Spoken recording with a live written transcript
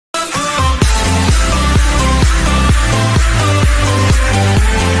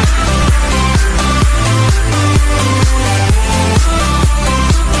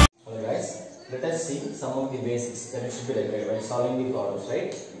solving the problems,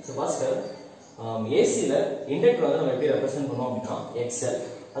 right? So first AC ல inductor வந்து நம்ம எப்படி ரெப்ரசன்ட் பண்ணுவோம் அப்படினா XL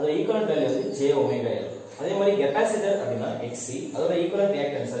அதோட ஈக்குவலன்ட் வேல்யூ வந்து j omega L. அதே மாதிரி கெபாசிட்டர் அப்படினா XC அதோட ஈக்குவலன்ட்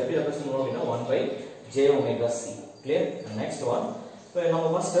ரியாக்டன்ஸ் எப்படி ரெப்ரசன்ட் பண்ணுவோம் அப்படினா 1 by j omega C. Clear? Next one. இப்போ நம்ம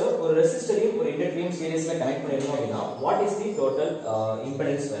ஃபர்ஸ்ட் ஒரு ரெசிஸ்டரையும் ஒரு இண்டக்டரையும் சீரிஸ்ல கனெக்ட் பண்ணிருக்கோம் அப்படினா what is the total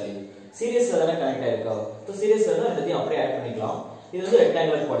impedance value? சீரிஸ்ல தான கனெக்ட் ஆயிருக்கா. சோ சீரிஸ்ல தான் ரெண்டையும் அப்படியே ஆட் பண்ணிக்கலாம். இது வந்து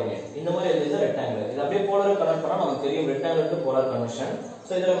ரெக்டாங்குலர் கோஆர்டினேட். இந்த மாதிரி எழுதினா ரெக்டாங்குலர். இது அப்படியே போலார் கன்வர்ட் பண்ணா நமக்கு தெரியும் rectangular to polar conversion.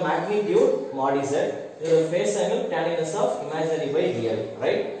 So இதோட மேக்னிட்யூட் mod z, இதோட phase angle tan inverse of imaginary by real,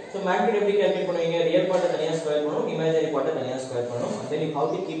 right? So magnitude எப்படி கால்குலேட் பண்ணுவீங்க? ரியல் பார்ட்ட தனியா ஸ்கொயர் பண்ணனும், imaginary பார்ட்ட தனியா ஸ்கொயர் பண்ணனும். And then you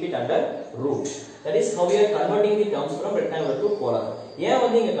have to keep it under root. That is how we are converting the terms from rectangular to polar. ஏன்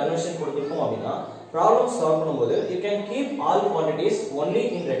வந்து இங்க conversion கொடுத்திருக்கோம் அப்படினா problem solve பண்ணும்போது you can keep all quantities only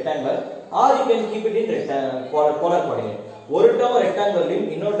in rectangular or you can keep it in polar coordinate. ஒரு term ரெக்டாங்குலர்லயும்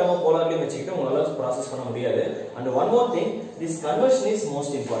இன்னொரு term போலார்லயும் வச்சிட்டு உங்களால process பண்ண முடியாது. And one more thing, this conversion is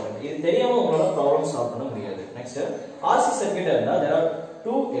most important. இது தெரியாம உங்களால problem solve பண்ண முடியாது. Next, RC circuit இருந்தா there are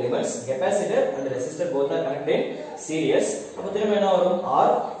two elements, capacitor and resistor, both are connected in series. அப்ப திரும்ப என்ன வரும்? R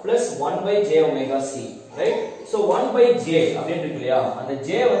plus 1 by j omega C, right? So 1 by j அப்படினு இருக்குலையா, அந்த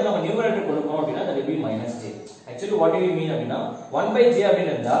j வந்து நம்ம நியூமரேட்டர் கொடுப்போம் அப்படினா that will be minus j. Actually what do we mean அப்படினா 1 by j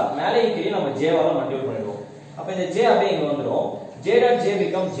அப்படினு இருந்தா மேலே கீழே நம்ம j வால மல்டிப்ளை பண்ணிடுவோம். அப்ப இந்த j அப்படியே இங்க வந்துரும். j dot j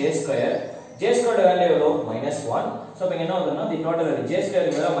become j square. j squared value எவ்வளவு? -1. சோ அப்ப என்ன வருதுன்னா the total value j square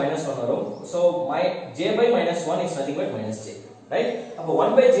மேல -1 வரும். So my j by -1 is nothing but -j, right? அப்ப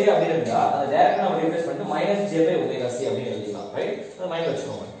 1 by j அப்படி இருந்தா அத டைரக்ட்டா நம்ம ரீப்ளேஸ் பண்ணிட்டு -j by omega c அப்படி எழுதிடலாம், right? அத மைண்ட்ல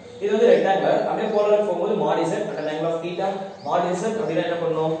வச்சுக்கோங்க. இது வந்து ரெக்டாங்குலர். அப்படியே போலார் போகும்போது mod z at an angle of theta. mod z அப்படினா என்ன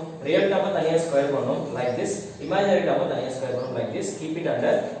பண்ணனும்? ரியல் டேர்ம் தனியா ஸ்கொயர் பண்ணனும் like this. இமேஜினரி டேர்ம் தனியா ஸ்கொயர் பண்ணனும் like this. Keep it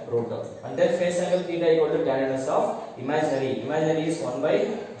under root of. And then face angle theta equal to tan inverse of imaginary. Imaginary is 1 by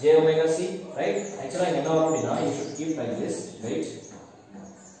j omega c, right? Actually என்ன வரும் அப்படினா you should keep like this. Wait.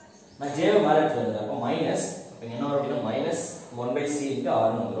 நான் j மேல எடுத்துறேன். அப்ப minus அப்ப என்ன வரும் அப்படினா minus 1 by c into r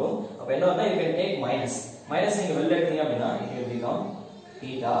னு வரும். அப்ப என்ன வரும்னா you can take minus. Minus நீங்க வெளில எடுத்தீங்க அப்படினா it will become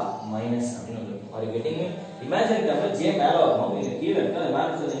theta minus அப்படினு வரும். Are you getting it? Imaginary term j மேல வரணும். இங்க கீழ இருக்கு. அது மேல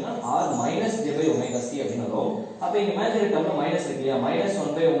சொல்றீங்கன்னா r minus j by omega c அப்படினு வரும். அப்ப இங்க imaginary termல minus இருக்குலையா, minus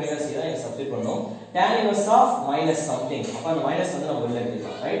 1 by omega c தான் இங்க சப்ஸ்டிட் பண்ணனும். tan inverse of minus something. அப்ப அந்த மைனஸ் வந்து நம்ம வெளில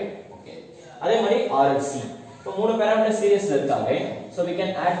எடுத்துக்கலாம், ரைட்? ஓகே. அதே மாதிரி RLC. இப்போ மூணு பாராமீட்டர் சீரிஸ்ல இருக்காங்க. So we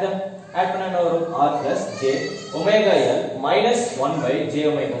can add them. Add பண்ணா என்ன வரும்? r plus j omega l minus 1 by j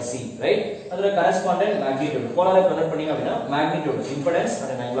omega c, right? அதோட correspondent magnitude போலார் கன்வர்ட் பண்ணீங்க அப்படினா magnitude impedance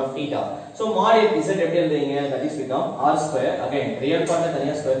at an angle of theta. So mod z எப்படி எழுதுவீங்க? That is become r square. Again real part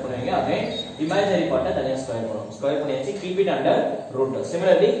தனியா square பண்ணுவீங்க. Again imaginary part தனியா square பண்ணுவோம். Square பண்ணியாச்சு. Keep it under root.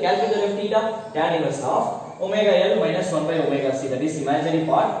 Similarly calculate the theta. Tan inverse of omega l minus 1 by omega c, that is imaginary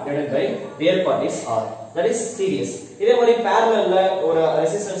part divided by real part is r. That is series. இதே மாதிரி parallelல ஒரு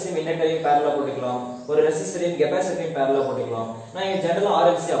ரெசிஸ்டன்ஸையும் இண்டக்டரையும் parallel போட்டுக்கலாம், ஒரு ரெசிஸ்டரையும் கெபாசிட்டரையும் parallel போட்டுக்கலாம். நான் இங்க ஜெனரலா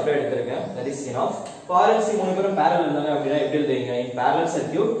RLC அப்படியே எடுத்துர்க்கேன். That is enough. RLC மூணு பேரும் parallel இருந்தாங்க அப்படினா எப்படி எழுதுவீங்க? In parallel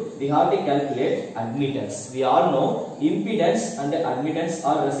circuit we have to calculate admittance. We all know impedance and admittance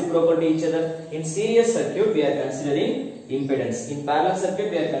are reciprocal to each other. In series circuit we are considering impedance. In parallel circuit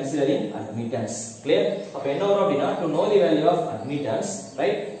we are considering admittance. Clear? அப்ப என்ன வரும் அப்படினா to know the value of admittance,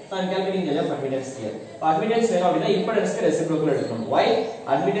 right? So I am calculating the value of admittance here. Admittance வேணும் அப்படினா impedance க்கு reciprocal எடுக்கணும். Why?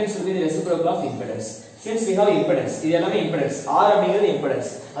 Admittance will be the reciprocal of impedance. Since we have impedance, இது எல்லாமே impedance. R அப்படிங்கிறது impedance.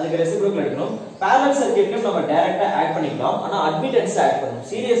 அதுக்கு reciprocal எடுக்கணும். Parallel circuitல நம்ம டைரக்ட்டா ஆட் பண்ணிக்கலாம். ஆனா admittance ஆட் பண்ணனும்.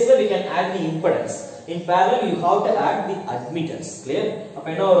 Seriously we can add the impedance. In parallel you have to add the admittance. Clear? அப்ப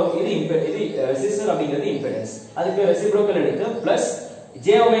என்ன வரும்? இது resistor அப்படிங்கிறது impedance. அதுக்கு reciprocal எடுத்து plus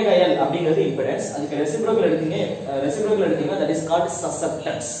j omega l அப்படிங்கிறது impedance. அதுக்கு reciprocal எடுத்தீங்க that is called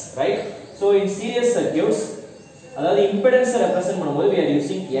susceptance, right? So in series circuits அதாவது impedance represent பண்ணும்போது we are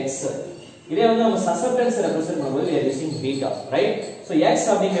using x. இதே வந்து நம்ம susceptance represent பண்ணும்போது we are using beta, right? So x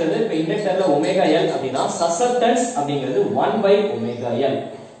அப்படிங்கிறது இப்ப இண்டக்டர்ல omega l அப்படினா susceptance அப்படிங்கிறது 1 by omega l.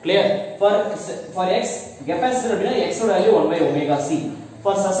 Clear? For x capacitor அப்படினா x ஓட value 1 by omega c.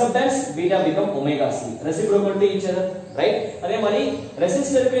 For susceptance beta become omega c. Reciprocal to each other, right? அதே மாதிரி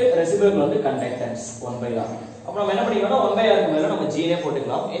ரெசிஸ்டருக்கு reciprocal வந்து conductance 1 by r. அப்ப நம்ம என்ன பண்ணிக்கலாம்? 1 by r க்கு மேல நம்ம g னே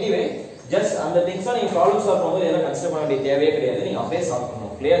போட்டுக்கலாம். Anyway, just அந்த திங்ஸ் நீங்க ப்ராப்ளம் சால்வ் பண்ணும்போது இதெல்லாம் கன்சிடர் பண்ண வேண்டிய தேவையே கிடையாது. நீங்க அப்படியே சால்வ் பண்ணணும்.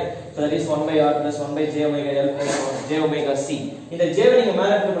 Clear? So that is 1 by r plus 1 by j omega l plus j omega c. இந்த j வை நீங்க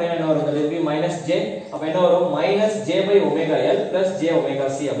மேல எடுத்து போனா என்ன வரும்? That will be minus j. அப்ப என்ன வரும்? minus j by omega l plus j omega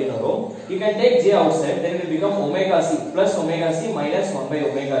c அப்படினு வரும். You can take j outside, then it will become omega c plus omega c minus 1 by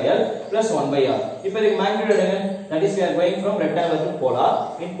omega l plus 1 by r. இப்போ இதுக்கு magnitude எடுங்க. That is we are going from rectangular to polar.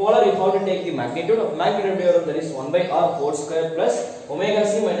 In polar you have to take the magnitude. Magnitude that is 1 by r whole square plus omega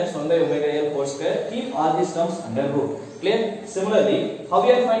c minus 1 by omega l whole square square. Keep all these terms under root. Clear? Similarly, how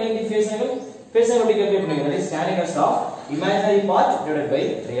we are finding the phase angle? Phase angle we calculate that is tan inverse of imaginary part divided by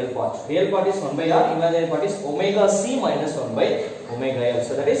real part. Real part is 1 by r, imaginary part is omega c minus 1 by omega l.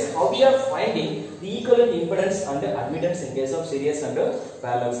 So that is how we are finding the equivalent impedance and admittance in case of series and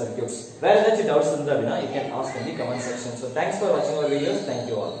parallel circuits. Where doubts you can ask in the comment section. So thanks for watching our videos. Thank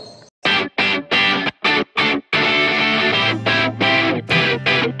you all.